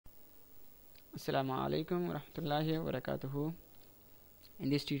Assalamu alaikum wa rahmatullahi wa barakatuhu.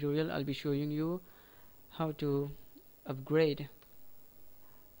 In this tutorial I'll be showing you how to upgrade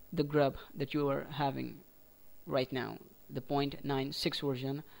the GRUB that you are having right now, the 0.96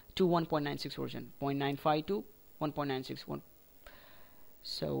 version to 1.96 version, 0.95 to 1.96.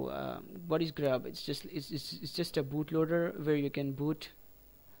 So what is GRUB? It's just a bootloader where you can boot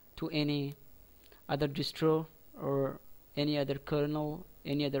to any other distro or any other kernel,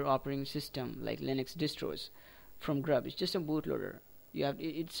 any other operating system like Linux distros from GRUB. It's just a bootloader.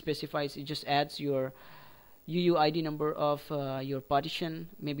 It specifies, it just adds your UUID number of your partition,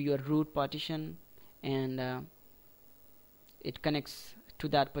 maybe your root partition, and it connects to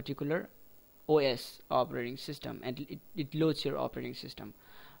that particular OS operating system, and it loads your operating system.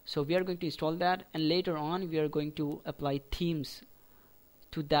 So we are going to install that, and later on we are going to apply themes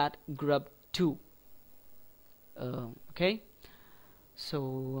to that GRUB 2. Okay,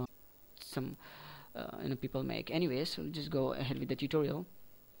 so some people make. Anyways, so we'll just go ahead with the tutorial.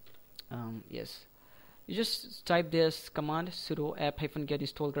 Yes, you just type this command sudo app-get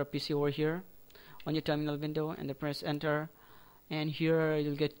install grub pc over here on your terminal window, and then press enter, and here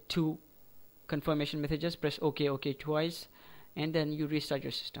you'll get two confirmation messages. Press OK twice, and then you restart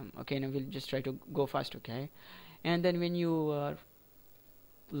your system. Okay, now we'll just try to go fast. Okay, and then when you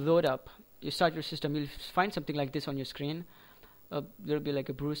load up, you start your system, you'll find something like this on your screen. There'll be like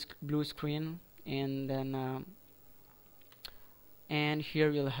a blue screen, and then and here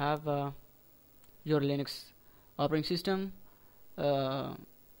you'll have your Linux operating system, and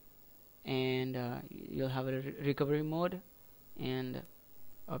you'll have a recovery mode and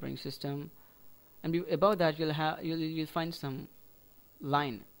operating system, and above that you'll find some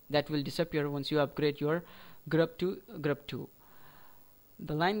line that will disappear once you upgrade your GRUB to GRUB 2.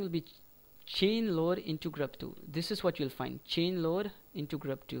 The line will be chain load into GRUB 2. This is what you'll find, chain load into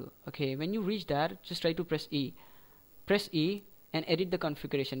GRUB 2. Okay, when you reach that, just try to press E and edit the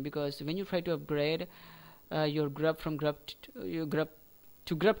configuration, because when you try to upgrade your GRUB from GRUB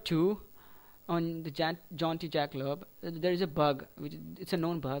to GRUB 2 on the Jaunty Jacklub, there is a bug, it's a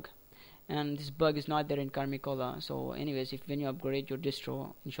known bug, and this bug is not there in Karmikola. So anyways, when you upgrade your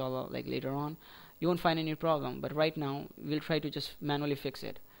distro, inshallah, like later on, you won't find any problem, but right now we'll try to just manually fix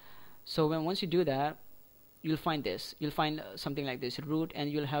it. So once you do that, you'll find this. You'll find something like this, root,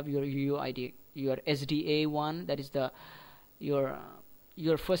 and you'll have your UUID, your SDA1, that is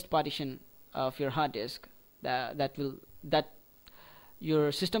your first partition of your hard disk that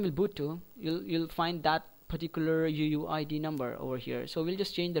your system will boot to. You'll find that particular UUID number over here. So we'll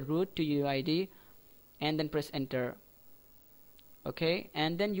just change the root to UUID and then press enter. Okay,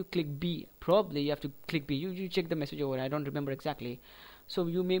 and then you click B. Probably you have to click B. You check the message over. I don't remember exactly. So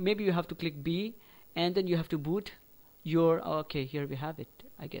maybe you have to click B, and then you have to boot your. Okay, here we have it.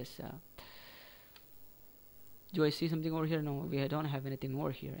 I guess. Do I see something over here? No, we don't have anything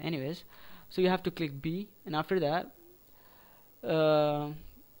over here. Anyways, so you have to click B, and after that,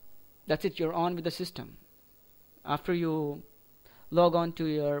 that's it. You're on with the system. After you log on to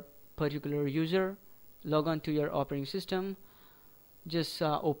your particular user, log on to your operating system, just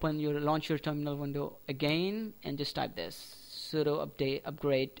launch your terminal window again, and just type this sudo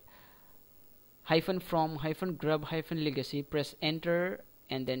upgrade -from -grub -legacy. Press enter,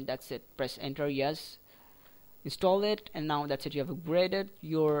 and then that's it. Press enter, yes, install it, and now that's it. You have upgraded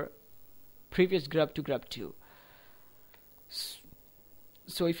your previous GRUB to GRUB 2.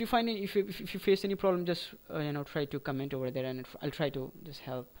 So if you find if you face any problem, just try to comment over there, and I'll try to just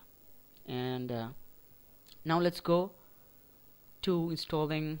help. And now let's go to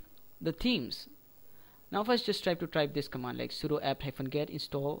installing the themes. Now first, just try to type this command like sudo app-get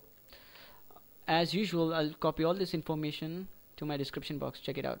install. As usual, I'll copy all this information to my description box.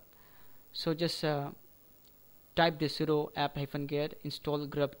 Check it out. So just type this sudo app-get install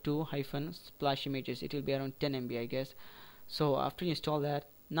grub 2 / images. It will be around 10 MB, I guess. So after you install that,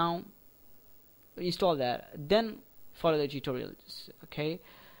 now install that, then follow the tutorials. Okay,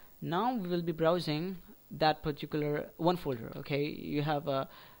 now we will be browsing that particular one folder. Okay, you have a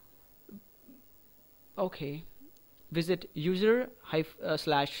visit user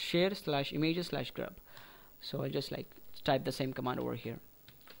 /share /images/grub. So I'll just type the same command over here.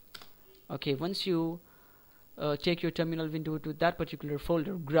 Okay, once you take your terminal window to that particular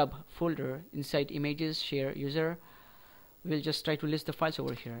folder, GRUB folder, inside images share user, we'll just try to list the files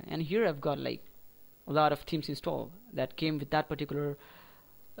over here. And here I've got a lot of themes installed that came with that particular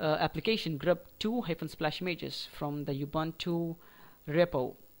application, GRUB 2 / images from the Ubuntu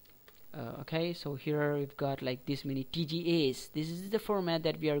repo. Okay, so here we've got this many TGAs. This is the format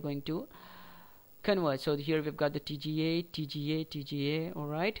that we are going to convert. So here we've got the TGA. All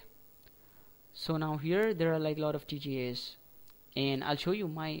right, So now here there are like a lot of TGAs, and I'll show you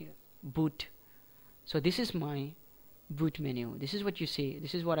my boot. So this is my boot menu. This is what you see.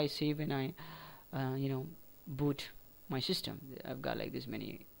 This is what I see when I boot my system. I've got like this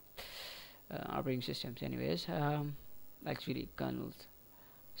many operating systems anyways, actually kernels.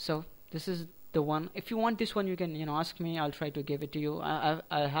 So this is the one. If you want this one, you can ask me. I'll try to give it to you.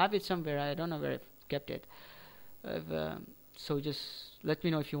 I have it somewhere. I don't know where I've kept it. So just let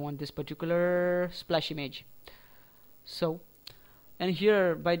me know if you want this particular splash image. So, and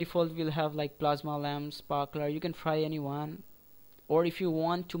here by default we'll have like plasma lamp, sparkler. You can try any one, or if you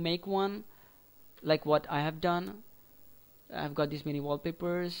want to make one like what I have done, I've got these many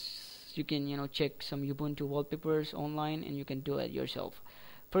wallpapers. You can check some Ubuntu wallpapers online and you can do it yourself.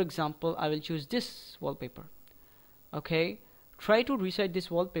 For example, I will choose this wallpaper. Okay, try to resize this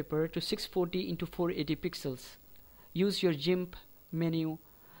wallpaper to 640 into 480 pixels. Use your GIMP menu,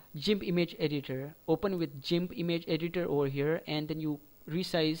 GIMP image editor. Open with GIMP image editor over here, and then you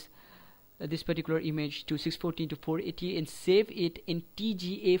resize this particular image to 640 into 480 and save it in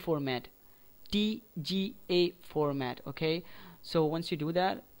TGA format. TGA format. Okay, so once you do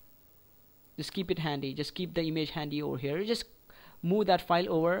that, just keep it handy. Just keep the image handy over here. Just move that file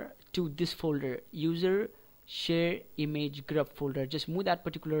over to this folder, user share image grub folder. Just move that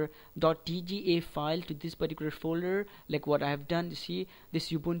particular .tga file to this particular folder, like what I have done. You see this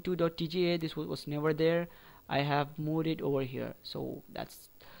ubuntu.tga, this was never there. I have moved it over here. So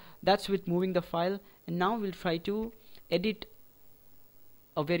that's with moving the file. And now we'll try to edit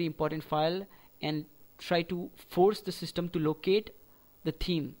a very important file and try to force the system to locate the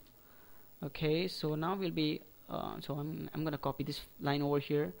theme. Okay, so now we'll be so I'm gonna copy this line over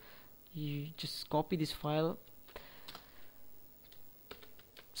here. You just copy this file.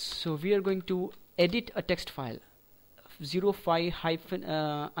 So we are going to edit a text file, 05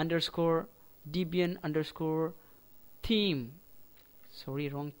 underscore debian underscore theme. Sorry,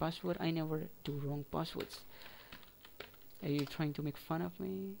 wrong password. I never do wrong passwords. Are you trying to make fun of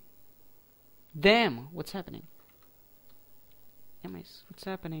me? Damn, what's happening? What's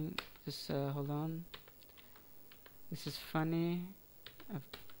happening? Just hold on. This is funny. I've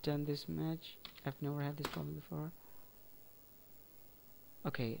done this much. I've never had this problem before.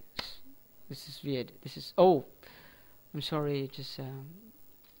 Okay, this is weird. This is I'm sorry. Just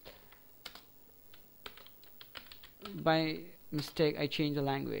by mistake I changed the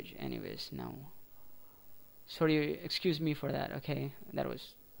language. Anyways, now sorry. Excuse me for that. Okay, that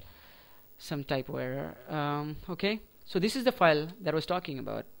was some typo error. Okay, so this is the file that I was talking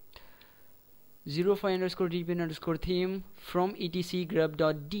about. 05 underscore debian underscore theme from etc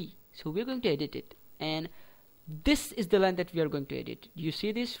grub.d. So we're going to edit it, and this is the line that we are going to edit. You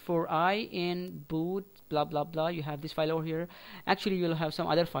see this for I in boot blah blah blah. You have this file over here. Actually, you'll have some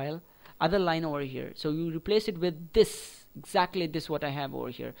other file, other line over here. So you replace it with this, exactly this what I have over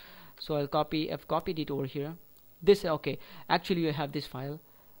here. So I've copied it over here. This, okay, actually you have this file.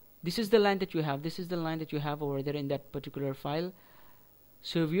 This is the line that you have. This is the line that you have over there in that particular file.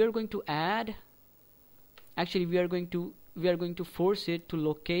 So we are going to add, actually we are going to force it to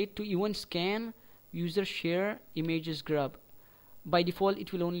locate, to even scan user share images grub. By default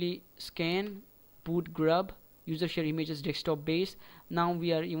it will only scan boot grub user share images desktop base. Now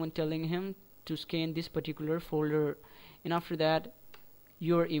we are even telling him to scan this particular folder, and after that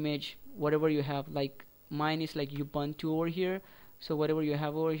your image, whatever you have, like mine is like Ubuntu over here. So whatever you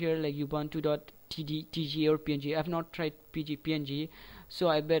have over here, like ubuntu.tga or png. I have not tried png, so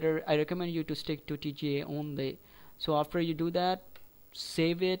I recommend you to stick to tga only. So after you do that,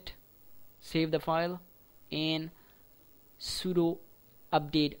 save it, save the file, and sudo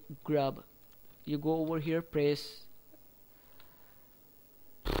update grub. You go over here, press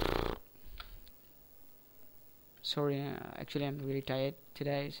sorry, actually I'm really tired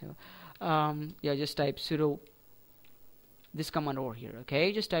today, so yeah, just type sudo this command over here.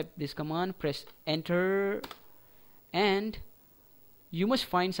 Okay, just type this command, press enter, and you must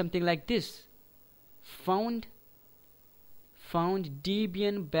find something like this: found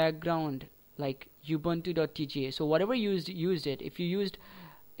Debian background, like ubuntu.tga. So whatever used it. If you used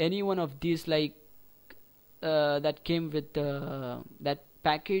any one of these, like that came with that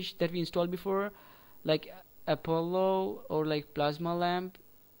package that we installed before, like Apollo or like Plasma Lamp,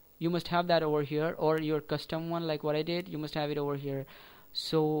 you must have that over here, or your custom one like what I did, you must have it over here.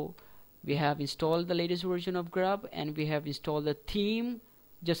 So we have installed the latest version of grub, and we have installed the theme.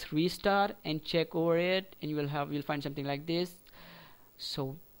 Just restart and check over it, and you'll find something like this.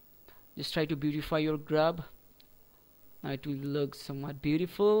 So just try to beautify your grub. Now it will look somewhat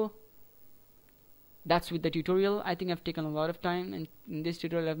beautiful. that's with the tutorial. I think I've taken a lot of time, and in this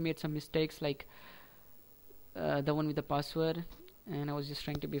tutorial I've made some mistakes, like the one with the password, and I was just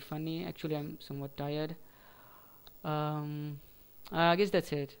trying to be funny. Actually, I'm somewhat tired. I guess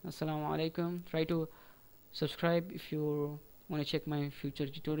that's it. Assalamu alaikum. Try to subscribe if you want to check my future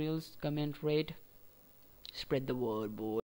tutorials. Comment, rate, spread the word, boy.